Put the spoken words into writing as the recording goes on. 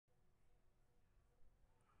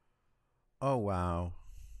Oh wow.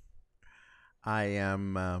 I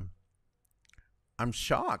am I'm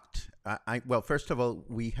shocked. Well, first of all,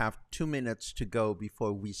 we have 2 minutes to go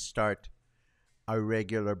before we start our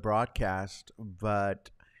regular broadcast, but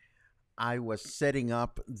I was setting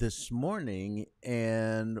up this morning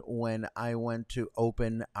and when I went to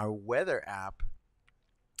open our weather app,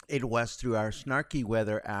 it was through our snarky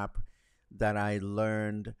weather app that I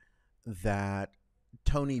learned that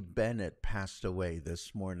Tony Bennett passed away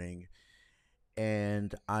this morning,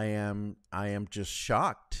 and I am just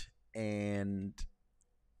shocked, and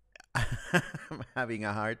I'm having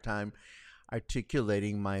a hard time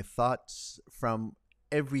articulating my thoughts from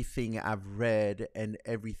everything I've read and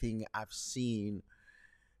everything I've seen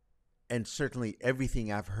and certainly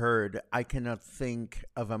everything I've heard. I cannot think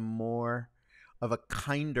of a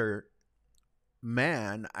kinder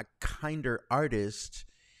man, a kinder artist.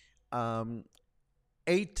 Um,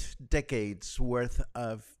 8 decades worth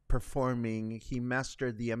of performing. He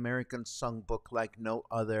mastered the American songbook like no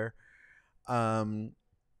other. Um,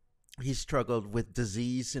 he struggled with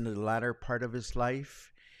disease in the latter part of his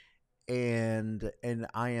life, and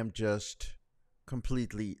I am just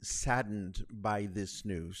completely saddened by this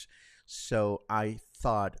news. So I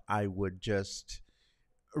thought I would just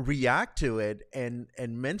react to it and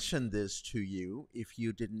mention this to you if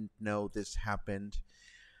you didn't know this happened.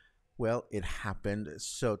 Well, it happened.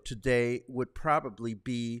 So today would probably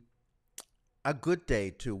be a good day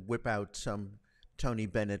to whip out some Tony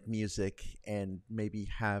Bennett music and maybe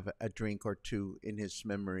have a drink or two in his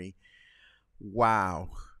memory. Wow.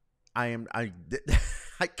 I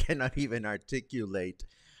I cannot even articulate.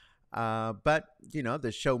 But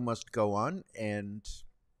the show must go on, and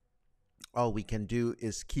all we can do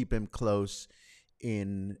is keep him close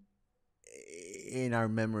in in our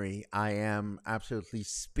memory. I am absolutely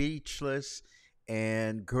speechless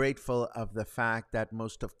and grateful of the fact that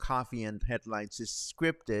most of Coffee and Headlines is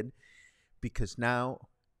scripted, because now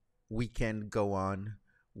we can go on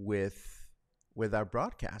with our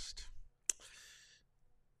broadcast.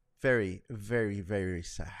 Very, very, very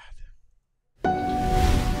sad.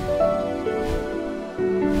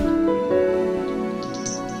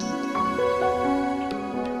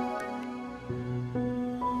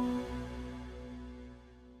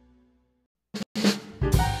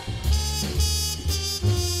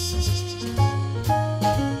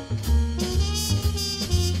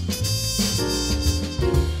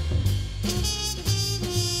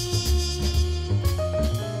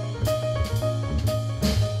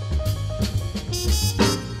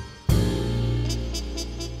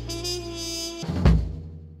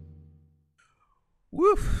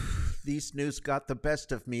 Woof! These news got the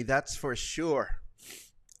best of me, that's for sure.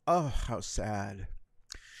 Oh, how sad.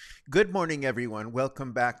 Good morning, everyone.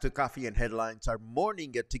 Welcome back to Coffee and Headlines, our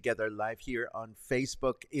morning get together live here on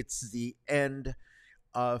Facebook. It's the end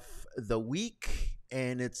of the week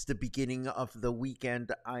and it's the beginning of the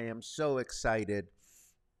weekend. I am so excited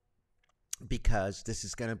because this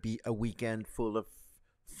is going to be a weekend full of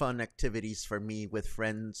fun activities for me with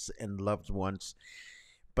friends and loved ones.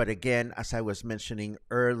 But again, as I was mentioning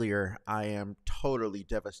earlier, I am totally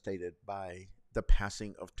devastated by the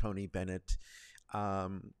passing of Tony Bennett.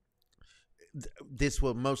 Um, this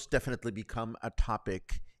will most definitely become a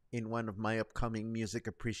topic in one of my upcoming music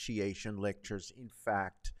appreciation lectures. In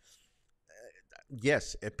fact,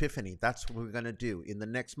 yes, Epiphany, that's what we're going to do. In the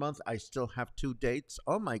next month, I still have 2 dates.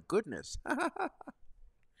 Oh my goodness.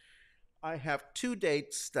 I have 2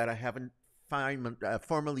 dates that I haven't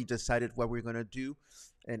formally decided what we're going to do,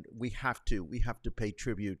 and we have to pay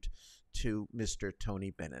tribute to Mr.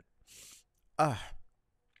 Tony Bennett. Uh,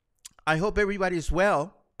 I hope everybody's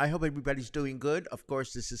well. I hope everybody's doing good. Of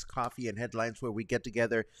course, this is Coffee and Headlines, where we get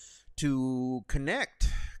together to connect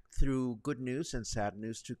through good news and sad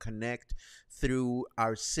news, to connect through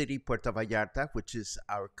our city, Puerto Vallarta, which is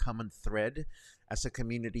our common thread. As a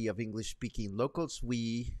community of English-speaking locals,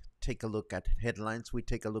 we take a look at headlines, we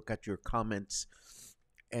take a look at your comments,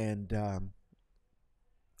 and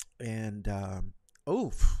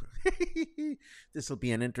oh, this will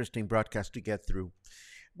be an interesting broadcast to get through.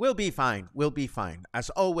 We'll be fine. We'll be fine. As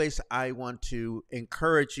always, I want to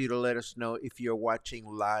encourage you to let us know if you're watching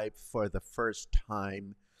live for the first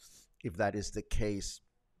time. If that is the case,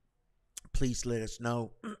 please let us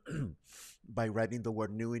know by writing the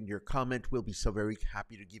word new in your comment. We'll be so very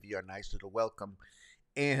happy to give you a nice little welcome.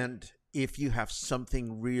 And if you have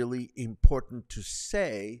something really important to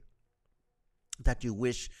say that you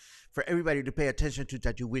wish for everybody to pay attention to,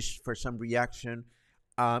 that you wish for some reaction,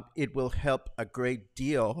 it will help a great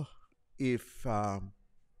deal if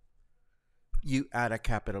you add a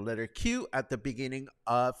capital letter Q at the beginning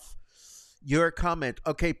of Your comment.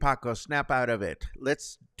 Okay, Paco, snap out of it.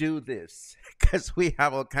 Let's do this because we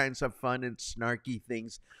have all kinds of fun and snarky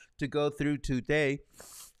things to go through today.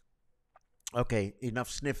 Okay, enough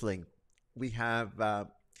sniffling. We have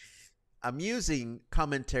amusing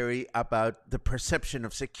commentary about the perception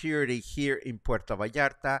of security here in Puerto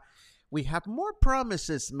Vallarta. We have more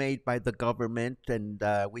promises made by the government, and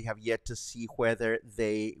we have yet to see whether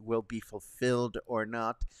they will be fulfilled or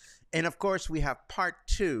not. And of course, we have part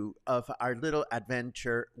two of our little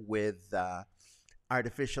adventure with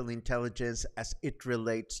artificial intelligence as it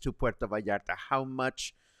relates to Puerto Vallarta. How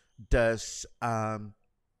much does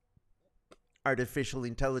artificial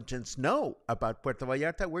intelligence know about Puerto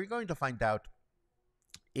Vallarta? We're going to find out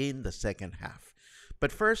in the second half.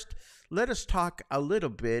 But first, let us talk a little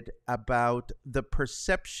bit about the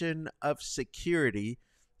perception of security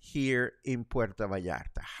here in Puerto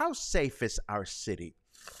Vallarta. How safe is our city?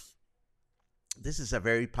 This is a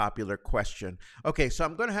very popular question. Okay, so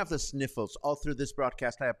I'm going to have the sniffles all through this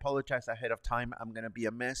broadcast. I apologize ahead of time. I'm going to be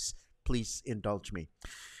a mess. Please indulge me.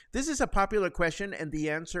 This is a popular question, and the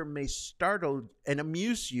answer may startle and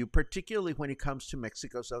amuse you, particularly when it comes to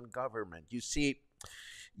Mexico's own government. You see,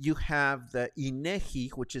 you have the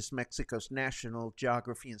INEGI, which is Mexico's National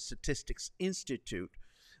Geography and Statistics Institute.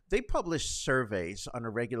 They publish surveys on a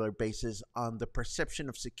regular basis on the perception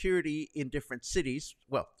of security in different cities,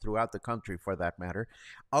 well, throughout the country for that matter,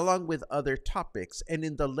 along with other topics. And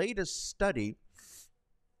in the latest study,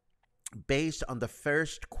 based on the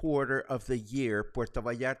first quarter of the year, Puerto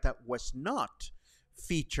Vallarta was not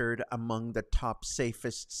featured among the top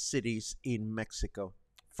safest cities in Mexico.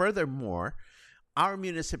 Furthermore, our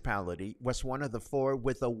municipality was one of the four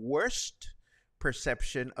with the worst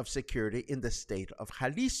perception of security in the state of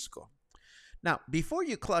Jalisco. Now, before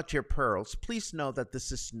you clutch your pearls, please know that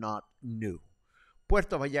this is not new.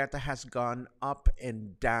 Puerto Vallarta has gone up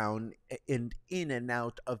and down and in and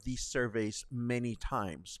out of these surveys many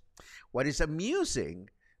times. What is amusing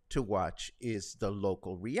to watch is the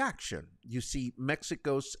local reaction. You see,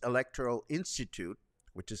 Mexico's Electoral Institute,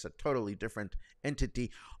 which is a totally different entity,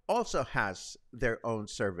 also has their own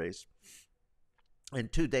surveys. And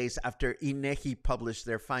 2 days after INEGI published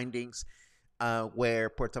their findings, where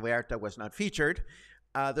Puerto Vallarta was not featured,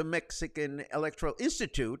 the Mexican Electoral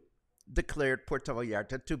Institute declared Puerto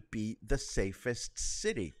Vallarta to be the safest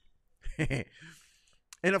city.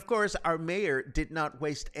 And of course, our mayor did not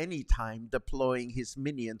waste any time deploying his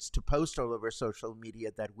minions to post all over social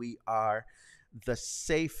media that we are the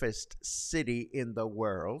safest city in the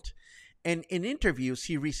world. And in interviews,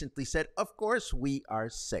 he recently said, of course, we are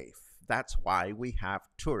safe. That's why we have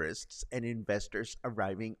tourists and investors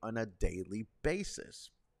arriving on a daily basis.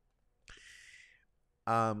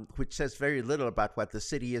 Which says very little about what the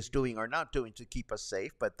city is doing or not doing to keep us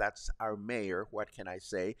safe, but that's our mayor. What can I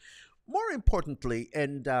say? More importantly,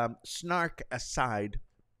 and snark aside,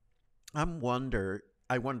 I wonder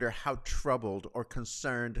how troubled or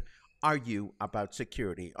concerned are you about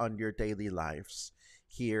security on your daily lives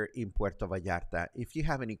here in Puerto Vallarta? If you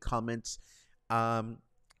have any comments,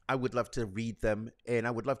 I would love to read them, and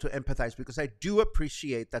I would love to empathize because I do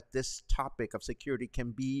appreciate that this topic of security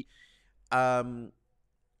can be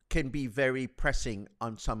very pressing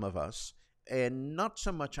on some of us and not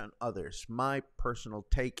so much on others. My personal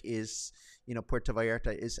take is, Puerto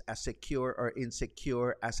Vallarta is as secure or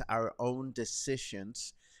insecure as our own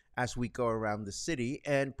decisions as we go around the city,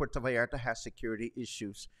 and Puerto Vallarta has security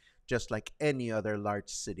issues just like any other large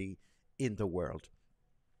city in the world.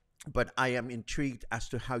 But I am intrigued as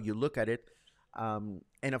to how you look at it. And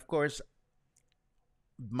of course,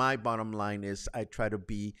 my bottom line is I try to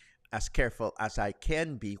be as careful as I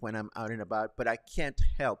can be when I'm out and about, but I can't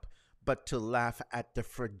help but to laugh at the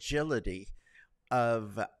fragility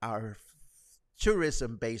of our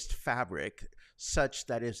tourism-based fabric, such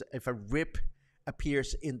that if a rip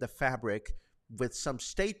appears in the fabric with some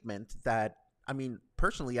statement that,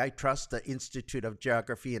 personally, I trust the Institute of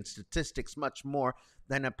Geography and Statistics much more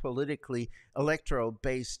than a politically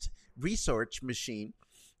electoral-based research machine.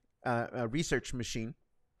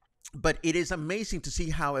 But it is amazing to see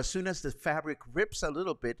how as soon as the fabric rips a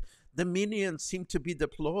little bit, the minions seem to be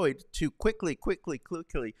deployed to quickly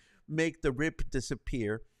make the rip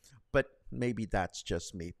disappear. But maybe that's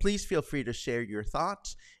just me. Please feel free to share your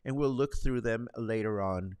thoughts, and we'll look through them later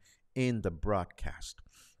on in the broadcast.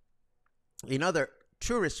 In other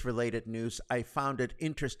tourist-related news, I found it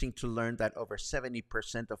interesting to learn that over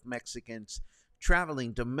 70% of Mexicans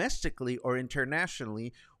traveling domestically or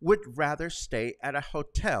internationally would rather stay at a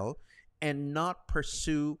hotel and not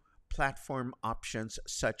pursue platform options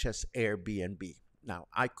such as Airbnb. Now,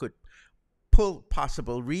 I could pull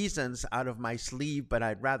possible reasons out of my sleeve, but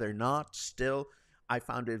I'd rather not. Still, I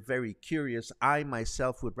found it very curious. I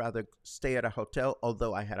myself would rather stay at a hotel,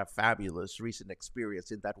 although I had a fabulous recent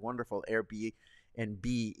experience in that wonderful Airbnb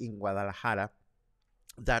in Guadalajara.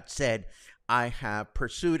 That said, I have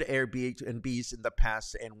pursued Airbnbs in the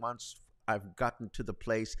past, and once I've gotten to the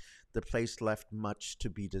place left much to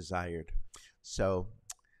be desired. So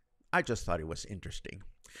I just thought it was interesting.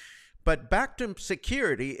 But back to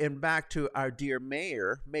security and back to our dear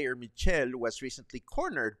mayor. Mayor Michel was recently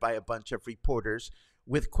cornered by a bunch of reporters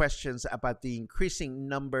with questions about the increasing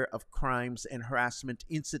number of crimes and harassment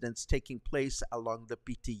incidents taking place along the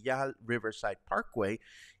Pitillal Riverside Parkway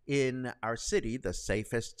in our city, the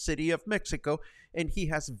safest city of Mexico, and he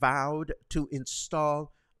has vowed to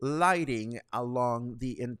install lighting along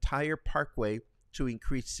the entire parkway to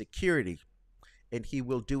increase security. And he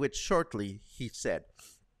will do it shortly, he said.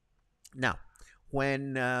 Now,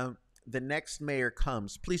 when the next mayor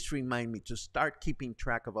comes, please remind me to start keeping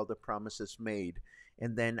track of all the promises made.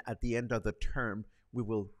 And then at the end of the term, we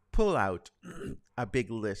will pull out a big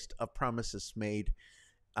list of promises made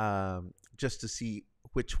just to see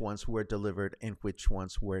which ones were delivered and which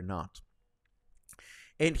ones were not.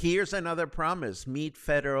 And here's another promise. Meet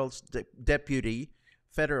federal deputy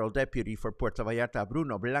for Puerto Vallarta,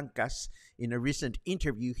 Bruno Blancas. In a recent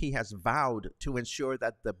interview, he has vowed to ensure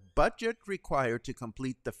that the budget required to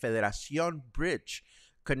complete the Federación Bridge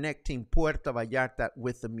connecting Puerto Vallarta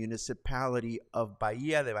with the municipality of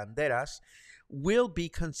Bahía de Banderas will be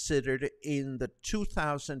considered in the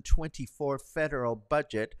 2024 federal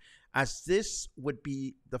budget, as this would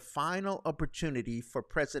be the final opportunity for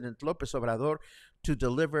President López Obrador to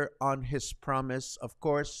deliver on his promise. Of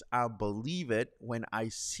course, I'll believe it when I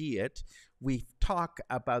see it. We talk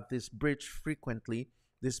about this bridge frequently,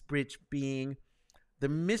 this bridge being the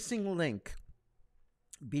missing link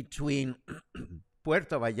between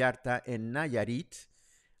Puerto Vallarta and Nayarit,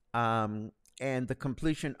 and the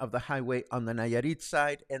completion of the highway on the Nayarit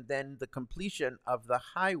side, and then the completion of the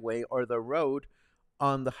highway or the road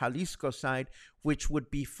on the Jalisco side, which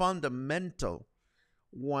would be fundamental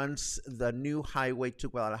once the new highway to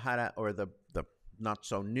Guadalajara, or the not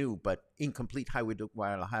so new but incomplete highway to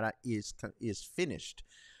Guadalajara is finished.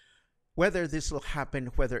 Whether this will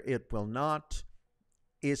happen, whether it will not,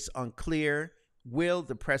 is unclear. Will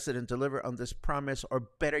the president deliver on this promise, or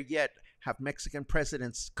better yet, have Mexican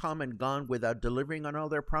presidents come and gone without delivering on all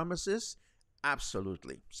their promises?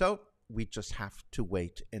 Absolutely. So we just have to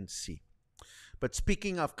wait and see. But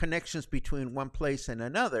speaking of connections between one place and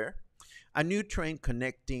another, a new train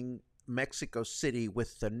connecting Mexico City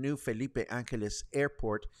with the new Felipe Ángeles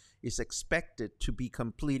Airport is expected to be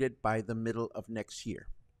completed by the middle of next year.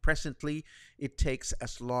 Presently, it takes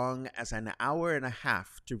as long as an hour and a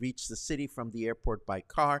half to reach the city from the airport by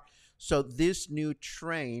car. So this new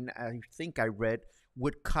train, I think I read,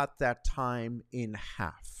 would cut that time in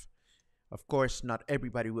half. Of course, not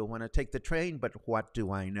everybody will want to take the train, but what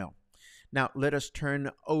do I know? Now, let us turn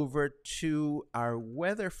over to our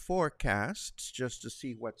weather forecasts just to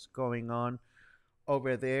see what's going on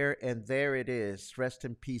over there. And there it is. Rest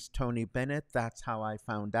in peace, Tony Bennett. That's how I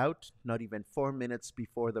found out, not even 4 minutes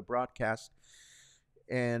before the broadcast.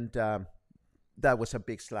 And that was a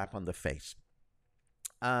big slap on the face.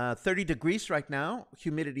 30 degrees right now.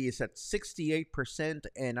 Humidity is at 68%,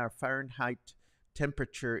 and our Fahrenheit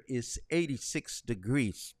temperature is 86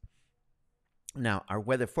 degrees. Now, our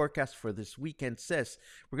weather forecast for this weekend says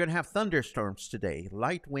we're going to have thunderstorms today,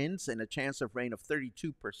 light winds and a chance of rain of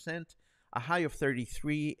 32%, a high of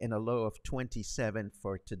 33 and a low of 27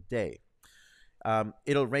 for today.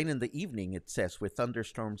 It'll rain in the evening, it says, with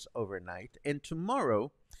thunderstorms overnight. And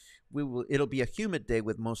tomorrow, it'll be a humid day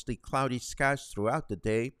with mostly cloudy skies throughout the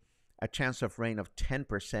day, a chance of rain of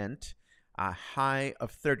 10%, a high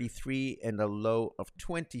of 33 and a low of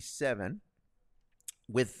 27.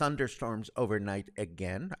 With thunderstorms overnight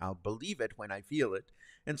again. I'll believe it when I feel it.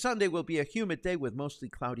 And Sunday will be a humid day with mostly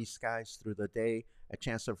cloudy skies through the day, a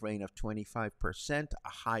chance of rain of 25%, a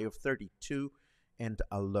high of 32, and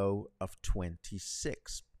a low of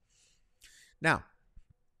 26. Now,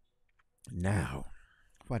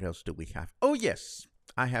 what else do we have? Oh, yes,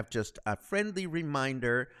 I have just a friendly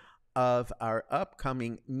reminder of our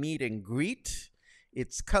upcoming meet and greet.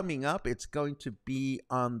 It's coming up. It's going to be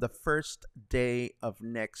on the first day of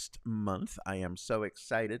next month. I am so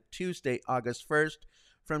excited. Tuesday, August 1st,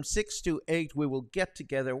 from 6 to 8, we will get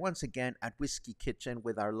together once again at Whiskey Kitchen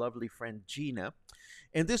with our lovely friend Gina.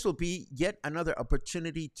 And this will be yet another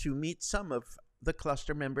opportunity to meet some of the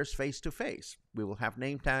cluster members face to face. We will have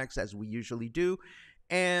name tags as we usually do.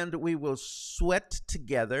 and we will sweat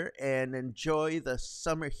together and enjoy the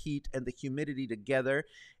summer heat and the humidity together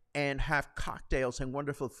and have cocktails and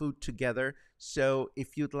wonderful food together. So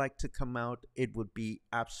if you'd like to come out, it would be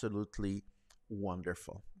absolutely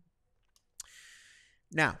wonderful.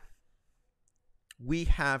 Now, we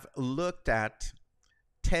have looked at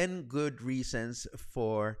 10 good reasons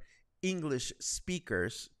for English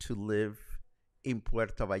speakers to live in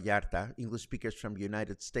Puerto Vallarta, English speakers from the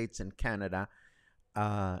United States and Canada,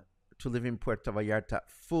 to live in Puerto Vallarta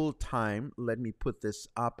full time. Let me put this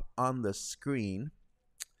up on the screen.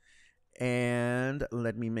 And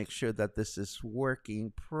let me make sure that this is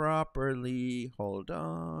working properly. Hold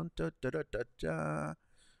on. Da, da, da, da, da.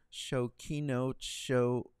 Show keynote,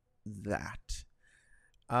 show that.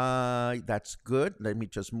 That's good. Let me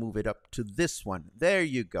just move it up to this one. There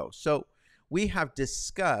you go. So we have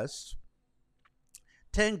discussed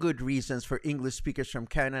 10 good reasons for English speakers from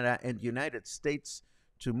Canada and the United States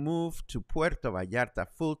to move to Puerto Vallarta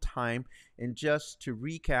full time. And just to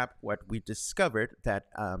recap what we discovered that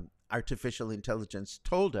artificial intelligence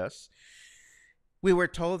told us, we were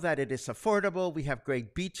told that it is affordable, we have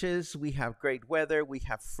great beaches, we have great weather, we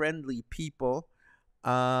have friendly people,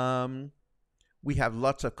 we have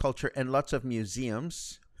lots of culture and lots of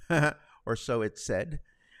museums, or so it said,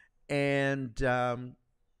 and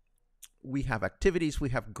we have activities, we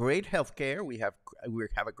have great healthcare, we have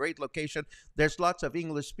a great location, there's lots of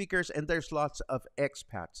English speakers, and there's lots of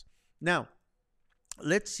expats. Now,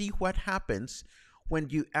 let's see what happens when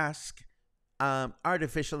you ask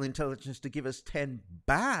artificial intelligence to give us 10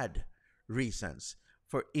 bad reasons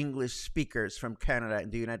for English speakers from Canada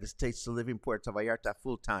and the United States to live in Puerto Vallarta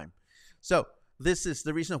full time. So this is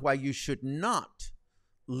the reason why you should not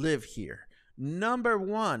live here. Number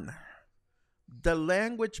one, the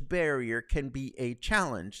language barrier can be a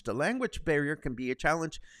challenge. The language barrier can be a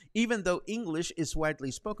challenge. Even though English is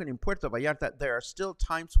widely spoken in Puerto Vallarta, there are still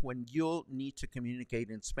times when you'll need to communicate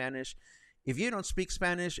in Spanish. If you don't speak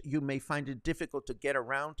Spanish, you may find it difficult to get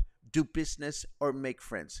around, do business, or make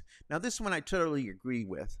friends. Now, this one I totally agree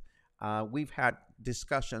with. We've had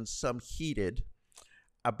discussions, some heated,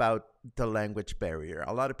 about the language barrier.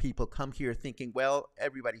 A lot of people come here thinking, well,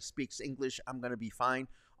 everybody speaks English, I'm going to be fine,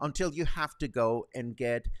 until you have to go and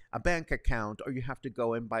get a bank account, or you have to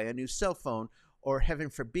go and buy a new cell phone, or heaven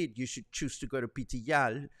forbid, you should choose to go to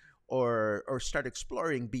Pitillal, or start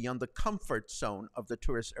exploring beyond the comfort zone of the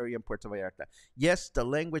tourist area in Puerto Vallarta. Yes, the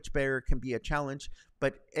language barrier can be a challenge,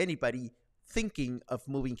 but anybody thinking of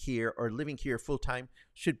moving here or living here full-time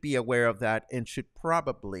should be aware of that and should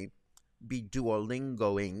probably be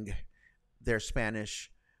Duolingoing their Spanish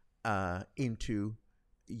into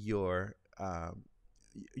your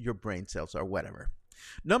brain cells or whatever.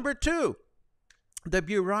 Number two, the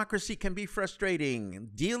bureaucracy can be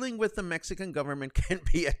frustrating. Dealing with the Mexican government can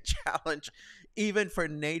be a challenge, even for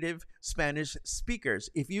native Spanish speakers.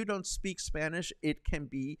 If you don't speak Spanish, it can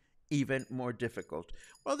be even more difficult.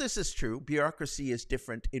 Well, this is true. Bureaucracy is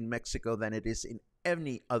different in Mexico than it is in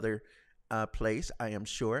any other place, I am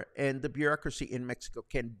sure. And the bureaucracy in Mexico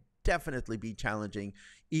can definitely be challenging,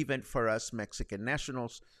 even for us Mexican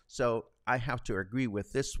nationals. So I have to agree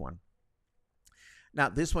with this one. Now,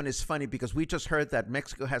 this one is funny because we just heard that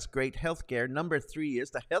Mexico has great healthcare. Number three is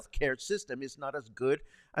the healthcare system is not as good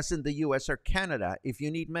as in the U.S. or Canada. If you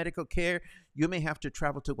need medical care, you may have to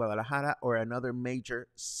travel to Guadalajara or another major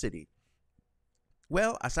city.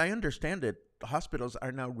 Well, as I understand it, the hospitals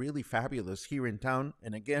are now really fabulous here in town.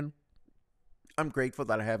 And again, I'm grateful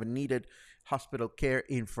that I haven't needed hospital care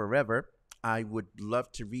in forever. I would love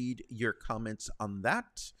to read your comments on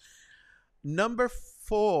that. Number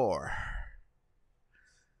four.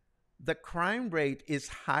 The crime rate is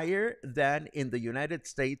higher than in the United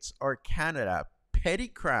States or Canada. Petty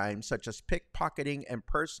crimes such as pickpocketing and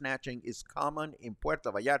purse snatching is common in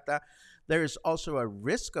Puerto Vallarta. There is also a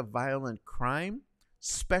risk of violent crime,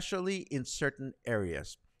 especially in certain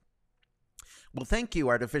areas. Well, thank you,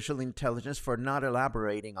 artificial intelligence, for not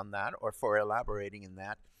elaborating on that or for elaborating in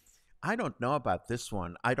that. I don't know about this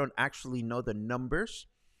one. I don't actually know the numbers,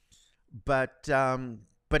 but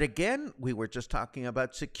again, we were just talking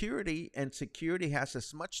about security, and security has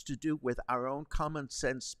as much to do with our own common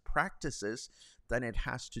sense practices than it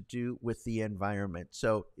has to do with the environment.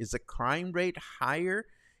 So is the crime rate higher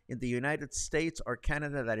in the United States or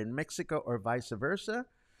Canada than in Mexico or vice versa?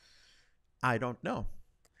 I don't know.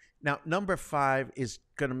 Now, number five is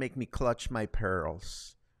going to make me clutch my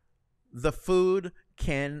pearls. The food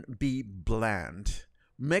can be bland.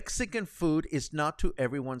 Mexican food is not to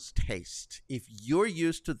everyone's taste. If you're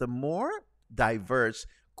used to the more diverse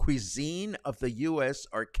cuisine of the U.S.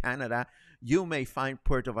 or Canada, you may find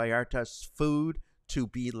Puerto Vallarta's food to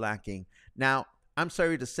be lacking. Now, I'm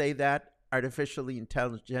sorry to say that, artificial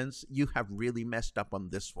intelligence, you have really messed up on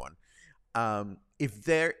this one. If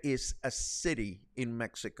there is a city in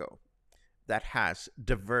Mexico that has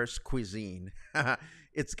diverse cuisine,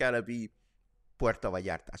 it's got to be Puerto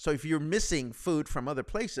Vallarta. So if you're missing food from other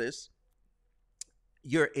places,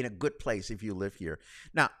 you're in a good place if you live here.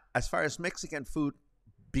 Now, as far as Mexican food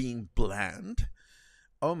being bland,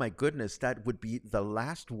 oh my goodness, that would be the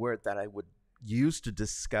last word that I would use to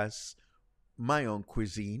discuss my own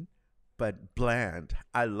cuisine, but bland.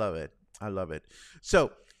 I love it. I love it.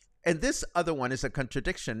 So, and this other one is a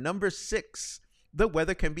contradiction. Number 6, the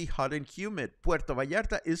weather can be hot and humid. Puerto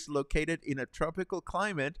Vallarta is located in a tropical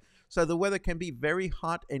climate, so the weather can be very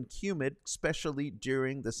hot and humid, especially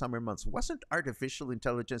during the summer months. Wasn't artificial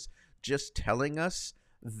intelligence just telling us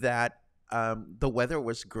that the weather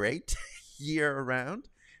was great year round?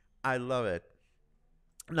 I love it.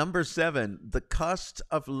 Number 7, the cost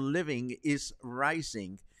of living is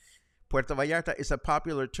rising. Puerto Vallarta is a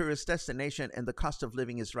popular tourist destination, and the cost of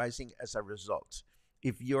living is rising as a result.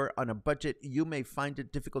 If you're on a budget, you may find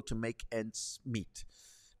it difficult to make ends meet.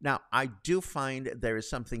 Now, I do find there is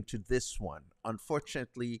something to this one.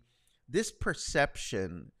 Unfortunately, this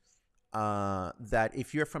perception that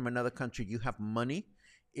if you're from another country, you have money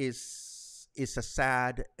is a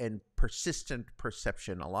sad and persistent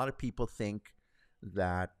perception. A lot of people think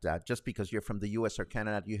that just because you're from the US or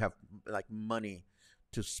Canada, you have like money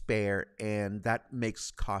to spare, and that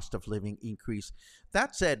makes cost of living increase.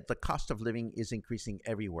 That said, the cost of living is increasing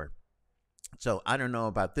everywhere. So I don't know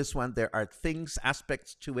about this one. There are things,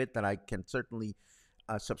 aspects to it that I can certainly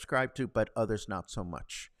subscribe to, but others not so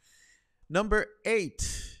much. Number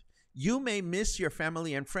 8, you may miss your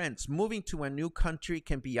family and friends. Moving to a new country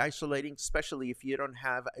can be isolating, especially if you don't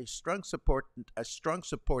have a strong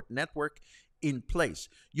support network in place.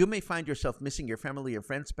 You may find yourself missing your family and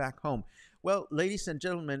friends back home. Well, ladies and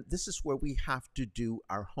gentlemen, this is where we have to do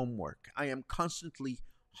our homework. I am constantly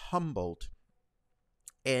humbled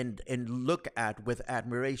and look at with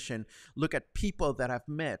admiration, look at people that I've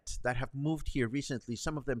met that have moved here recently,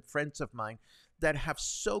 some of them friends of mine, that have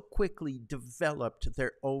so quickly developed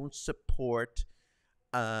their own support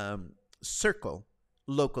circle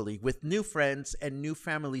locally with new friends and new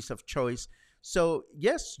families of choice. So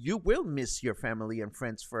yes, you will miss your family and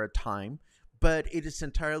friends for a time, but it is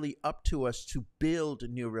entirely up to us to build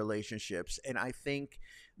new relationships. And I think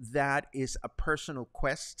that is a personal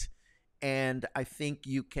quest. And I think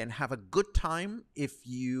you can have a good time if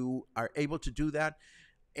you are able to do that,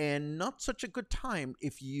 and not such a good time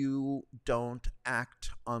if you don't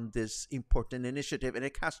act on this important initiative. And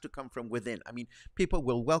it has to come from within. I mean, people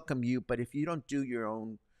will welcome you, but if you don't do your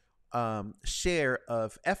own share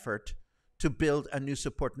of effort to build a new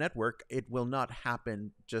support network, it will not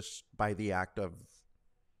happen just by the act of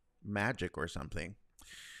magic or something.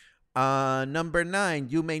 Number 9,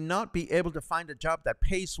 you may not be able to find a job that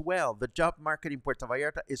pays well. The job market in Puerto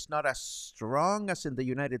Vallarta is not as strong as in the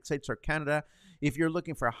United States or Canada. If you're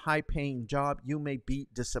looking for a high-paying job, you may be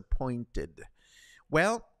disappointed.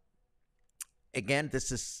 Well, again, this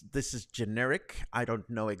is generic. I don't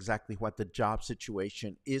know exactly what the job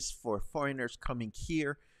situation is for foreigners coming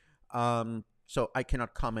here. So I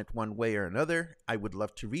cannot comment one way or another. I would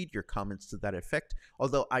love to read your comments to that effect,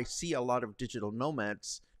 although I see a lot of digital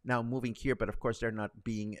nomads now moving here, but of course they're not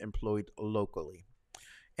being employed locally.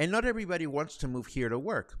 And not everybody wants to move here to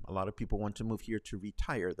work. A lot of people want to move here to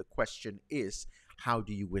retire. The question is, how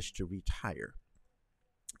do you wish to retire?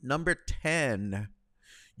 Number 10,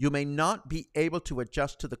 you may not be able to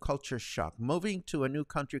adjust to the culture shock. Moving to a new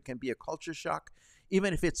country can be a culture shock.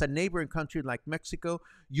 Even if it's a neighboring country like Mexico,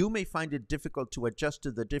 you may find it difficult to adjust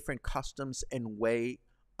to the different customs and way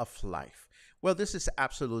of life. Well, this is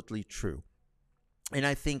absolutely true. And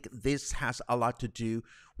I think this has a lot to do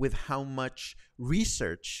with how much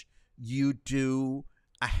research you do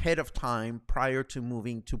ahead of time prior to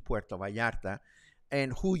moving to Puerto Vallarta,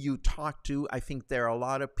 and who you talk to. I think there are a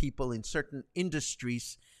lot of people in certain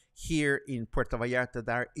industries here in Puerto Vallarta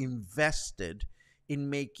that are invested in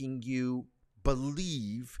making you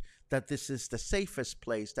believe that this is the safest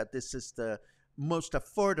place, that this is the most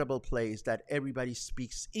affordable place, that everybody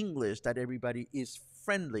speaks English, that everybody is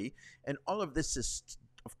friendly. And all of this is,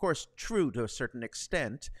 of course, true to a certain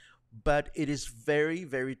extent, but it is very,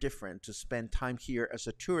 very different to spend time here as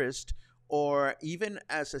a tourist or even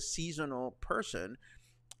as a seasonal person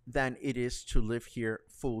than it is to live here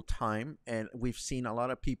full time. And we've seen a lot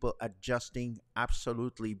of people adjusting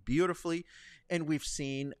absolutely beautifully, and we've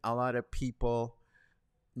seen a lot of people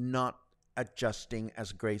not adjusting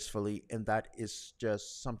as gracefully, and that is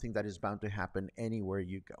just something that is bound to happen anywhere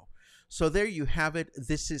you go. So there you have it.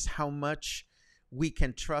 This is how much we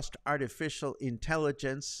can trust artificial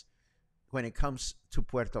intelligence when it comes to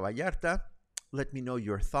Puerto Vallarta. Let me know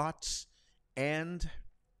your thoughts. And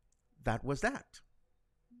that was that.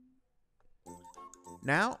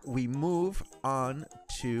 Now we move on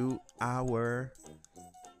to our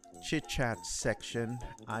chit chat section.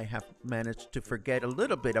 I have managed to forget a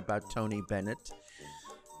little bit about Tony Bennett.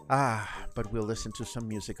 But we'll listen to some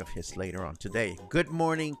music of his later on today. Good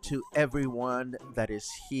morning to everyone that is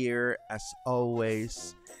here. As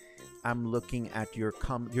always, I'm looking at your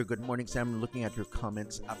good mornings. I'm looking at your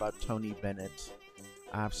comments about Tony Bennett.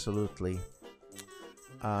 Absolutely.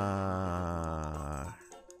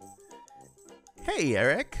 Hey,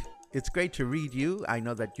 Eric. It's great to read you. I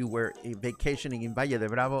know that you were vacationing in Valle de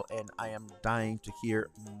Bravo, and I am dying to hear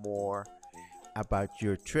more about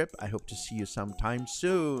your trip. I hope to see you sometime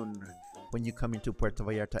soon when you come into Puerto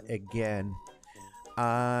Vallarta again.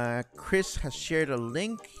 Chris has shared a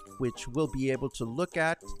link which we'll be able to look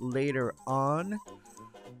at later on.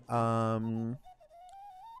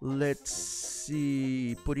 Let's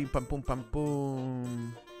see. Purim pam pum pam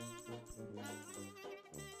pum.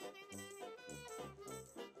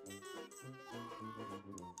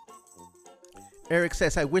 Eric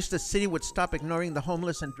says, I wish the city would stop ignoring the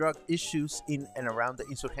homeless and drug issues in and around the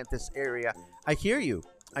Insurgentes area. I hear you.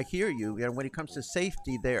 I hear you. And when it comes to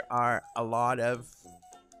safety, there are a lot of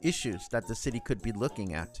issues that the city could be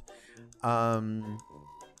looking at.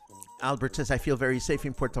 Albert says, I feel very safe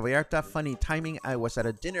in Puerto Vallarta. Funny timing. I was at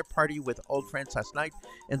a dinner party with old friends last night,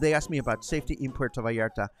 and they asked me about safety in Puerto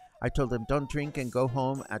Vallarta. I told them, don't drink and go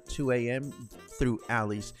home at 2 a.m. through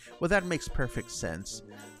alleys. Well, that makes perfect sense.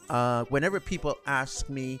 Whenever people ask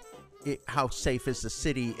me how safe is the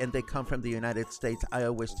city and they come from the United States, I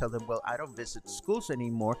always tell them, well, I don't visit schools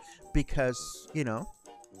anymore because, you know,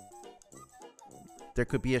 there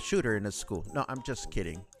could be a shooter in a school. No, I'm just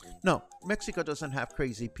kidding. No, Mexico doesn't have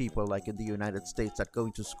crazy people like in the United States that go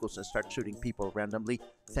into schools and start shooting people randomly.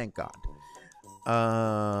 Thank God.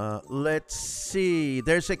 Let's see.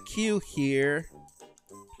 There's a queue here.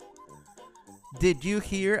 Did you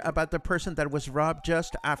hear about the person that was robbed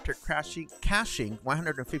just after cashing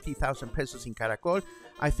 150,000 pesos in Caracol?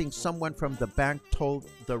 I think someone from the bank told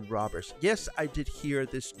the robbers. Yes, I did hear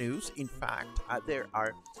this news. In fact, there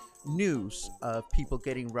are news of people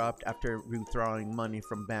getting robbed after withdrawing money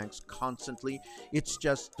from banks constantly. It's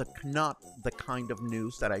just not the kind of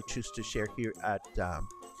news that I choose to share here at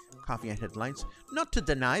Coffee and Headlines. Not to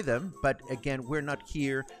deny them, but again, we're not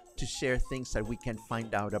here to share things that we can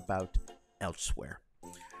find out about elsewhere.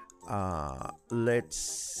 Let's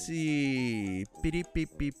see.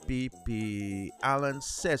 Alan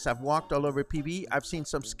says, I've walked all over PV. I've seen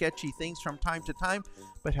some sketchy things from time to time,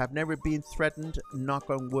 but have never been threatened. Knock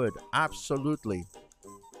on wood. Absolutely.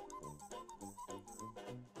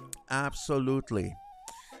 Absolutely.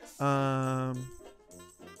 As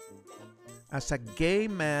a gay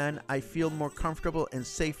man, I feel more comfortable and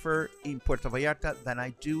safer in Puerto Vallarta than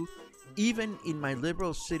I do even in my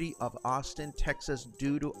liberal city of Austin, Texas,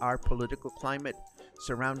 due to our political climate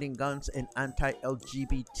surrounding guns and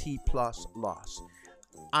anti-LGBT plus laws.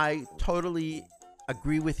 I totally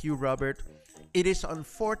agree with you, Robert. It is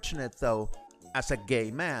unfortunate, though, as a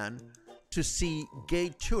gay man, to see gay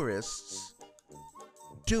tourists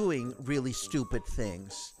doing really stupid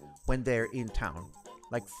things when they're in town,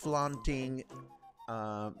 like flaunting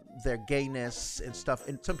their gayness and stuff.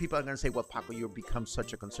 And some people are going to say, well, Paco, you've become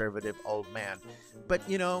such a conservative old man. But,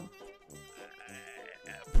 you know,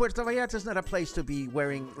 Puerto Vallarta is not a place to be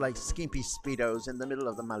wearing like skimpy Speedos in the middle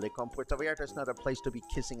of the Malecón. Puerto Vallarta is not a place to be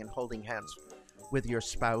kissing and holding hands with your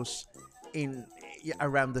spouse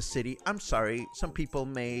around the city. I'm sorry, some people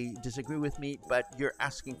may disagree with me, but you're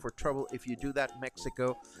asking for trouble if you do that.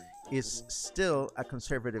 Mexico is still a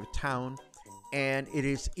conservative town, and it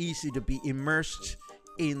is easy to be immersed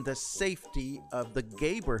in the safety of the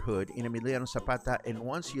neighborhood in Emiliano Zapata. And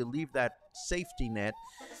once you leave that safety net,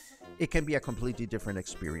 it can be a completely different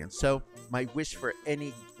experience. So my wish for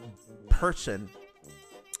any person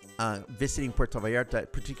visiting Puerto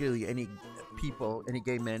Vallarta, particularly any people, any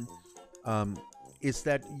gay men, is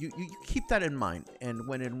that you keep that in mind. And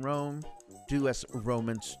when in Rome, do as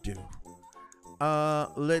Romans do.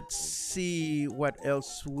 Let's see what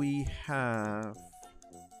else we have.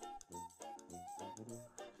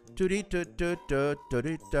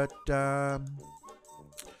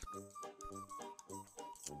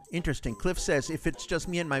 Interesting. Cliff says, if it's just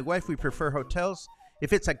me and my wife, we prefer hotels.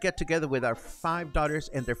 If it's a get together with our 5 daughters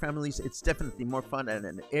and their families, it's definitely more fun than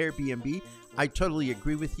an Airbnb. I totally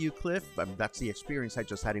agree with you, Cliff. That's the experience I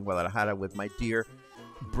just had in Guadalajara with my dear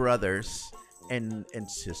brothers and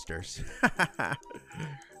sisters.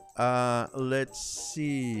 Let's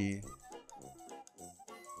see.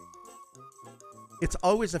 It's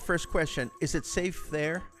always the first question. Is it safe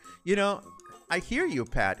there? You know, I hear you,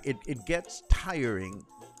 Pat. It gets tiring,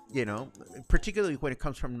 you know, particularly when it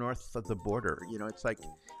comes from north of the border. You know, it's like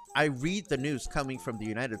I read the news coming from the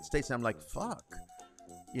United States and I'm like, fuck.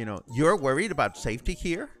 You know, you're worried about safety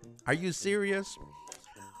here? Are you serious?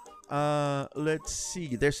 Let's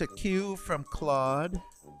see. There's a cue from Claude.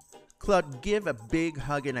 Claude, give a big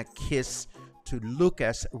hug and a kiss to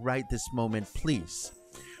Lucas right this moment, please.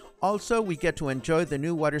 Also, we get to enjoy the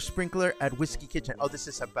new water sprinkler at Whiskey Kitchen. Oh, this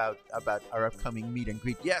is about our upcoming meet and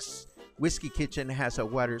greet. Yes, Whiskey Kitchen has a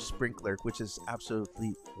water sprinkler, which is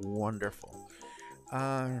absolutely wonderful.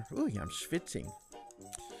 Ooh, I'm schwitzing.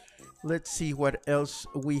 Let's see what else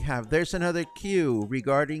we have. There's another cue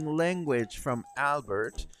regarding language from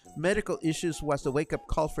Albert. Medical issues was the wake-up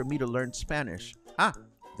call for me to learn Spanish. Ah,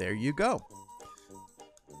 there you go.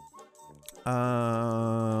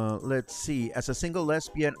 Let's see. As a single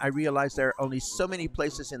lesbian, I realized there are only so many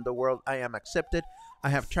places in the world I am accepted. I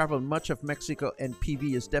have traveled much of Mexico, and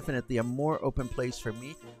PV is definitely a more open place for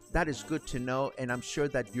me. That is good to know, and I'm sure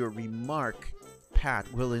that your remark,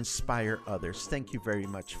 Pat, will inspire others. Thank you very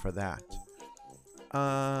much for that.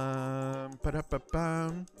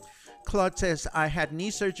 Claude says, I had knee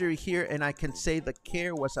surgery here, and I can say the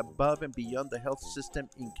care was above and beyond the health system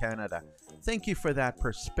in Canada. Thank you for that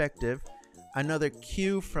perspective. Another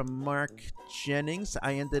cue from Mark Jennings.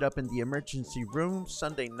 I ended up in the emergency room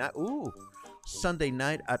Sunday night. Sunday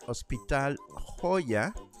night at Hospital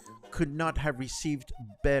Joya. Could not have received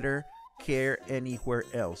better care anywhere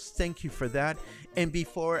else. Thank you for that. And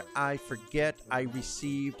before I forget, I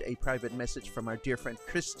received a private message from our dear friend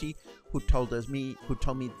Christy, who told me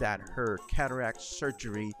that her cataract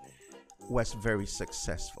surgery was very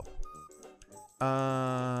successful.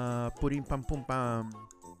 Purim pam pum pam.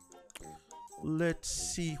 Let's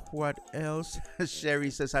see what else.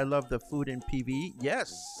 Sherry says, I love the food in PV.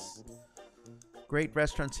 Yes. Great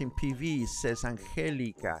restaurants in PV, says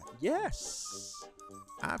Angelica. Yes.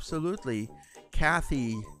 Absolutely.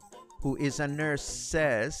 Kathy, who is a nurse,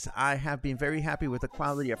 says, I have been very happy with the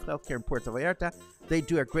quality of healthcare in Puerto Vallarta. They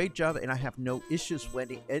do a great job, and I have no issues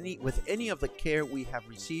with any of the care we have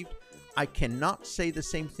received. I cannot say the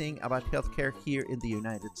same thing about healthcare here in the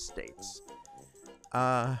United States.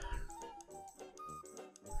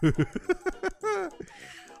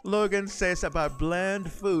 Logan says about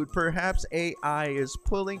bland food, perhaps AI is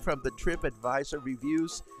pulling from the TripAdvisor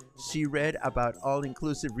reviews she read about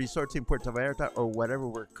all-inclusive resorts in Puerto Vallarta, or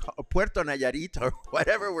whatever Puerto Nayarit, or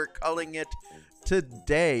whatever we're calling it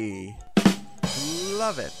today.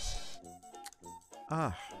 Love it.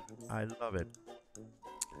 Ah, I love it.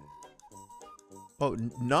 Oh,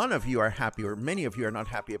 none of you are happy, or many of you are not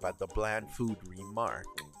happy about the bland food remark.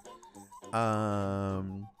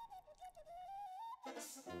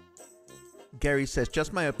 Gary says,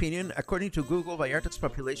 just my opinion. According to Google, Vallarta's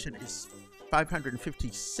population is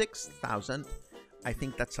 556,000. I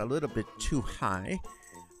think that's a little bit too high.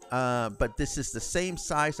 But this is the same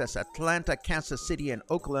size as Atlanta, Kansas City, and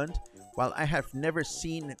Oakland. While I have never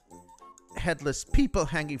seen headless people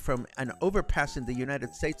hanging from an overpass in the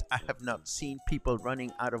United States, I have not seen people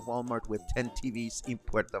running out of Walmart with 10 TVs in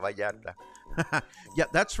Puerto Vallarta. Yeah,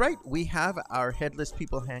 that's right. We have our headless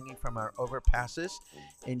people hanging from our overpasses,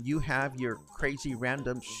 and you have your crazy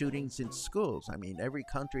random shootings in schools. I mean, every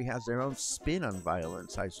country has their own spin on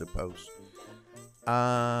violence, I suppose.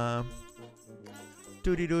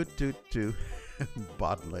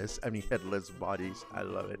 Headless bodies. I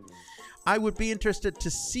love it. I would be interested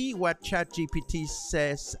to see what ChatGPT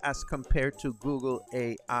says as compared to Google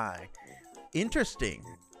AI. Interesting.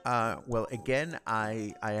 Well, again,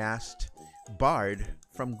 I asked Bard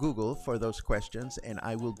from Google for those questions, and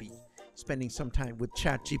I will be spending some time with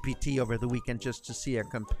ChatGPT over the weekend just to see a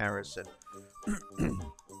comparison.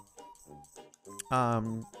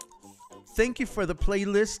 Thank you for the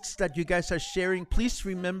playlists that you guys are sharing. Please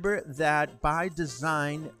remember that by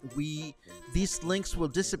design, these links will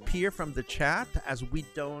disappear from the chat, as we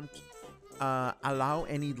don't allow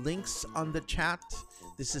any links on the chat.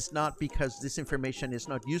 This is not because this information is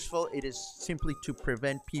not useful. It is simply to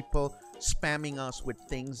prevent people spamming us with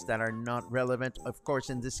things that are not relevant. Of course,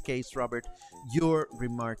 in this case, Robert, your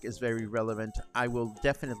remark is very relevant. I will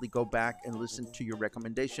definitely go back and listen to your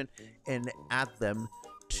recommendation and add them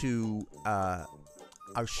to our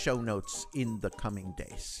show notes in the coming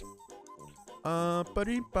days.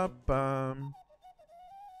 Ba-dee-ba-bum.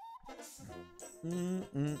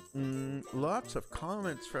 Lots of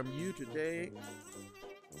comments from you today.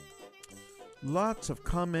 Lots of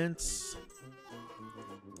comments.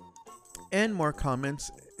 And more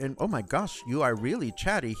comments. And oh my gosh, you are really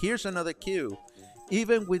chatty. Here's another cue.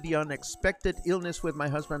 Even with the unexpected illness with my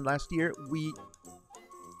husband last year,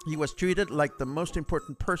 he was treated like the most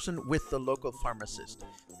important person with the local pharmacist.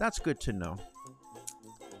 That's good to know.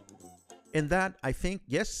 And that, I think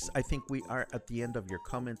we are at the end of your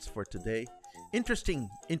comments for today. Interesting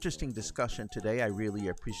discussion today. I really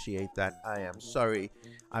appreciate that. I am sorry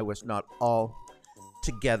I was not all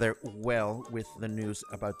together well with the news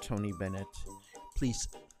about Tony Bennett. Please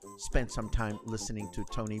spend some time listening to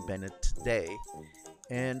Tony Bennett today,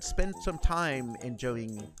 and spend some time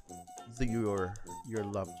enjoying your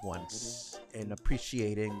loved ones and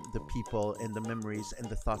appreciating the people and the memories and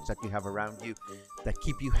the thoughts that you have around you that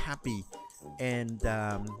keep you happy, and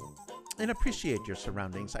appreciate your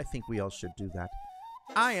surroundings. I think we all should do that.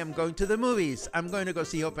 I am going to the movies. I'm going to go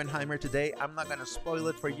see Oppenheimer today. I'm not going to spoil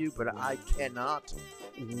it for you, but I cannot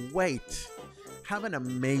wait. Have an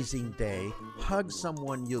amazing day. Hug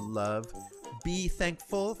someone you love. Be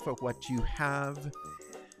thankful for what you have.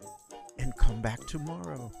 And come back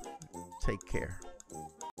tomorrow. Take care.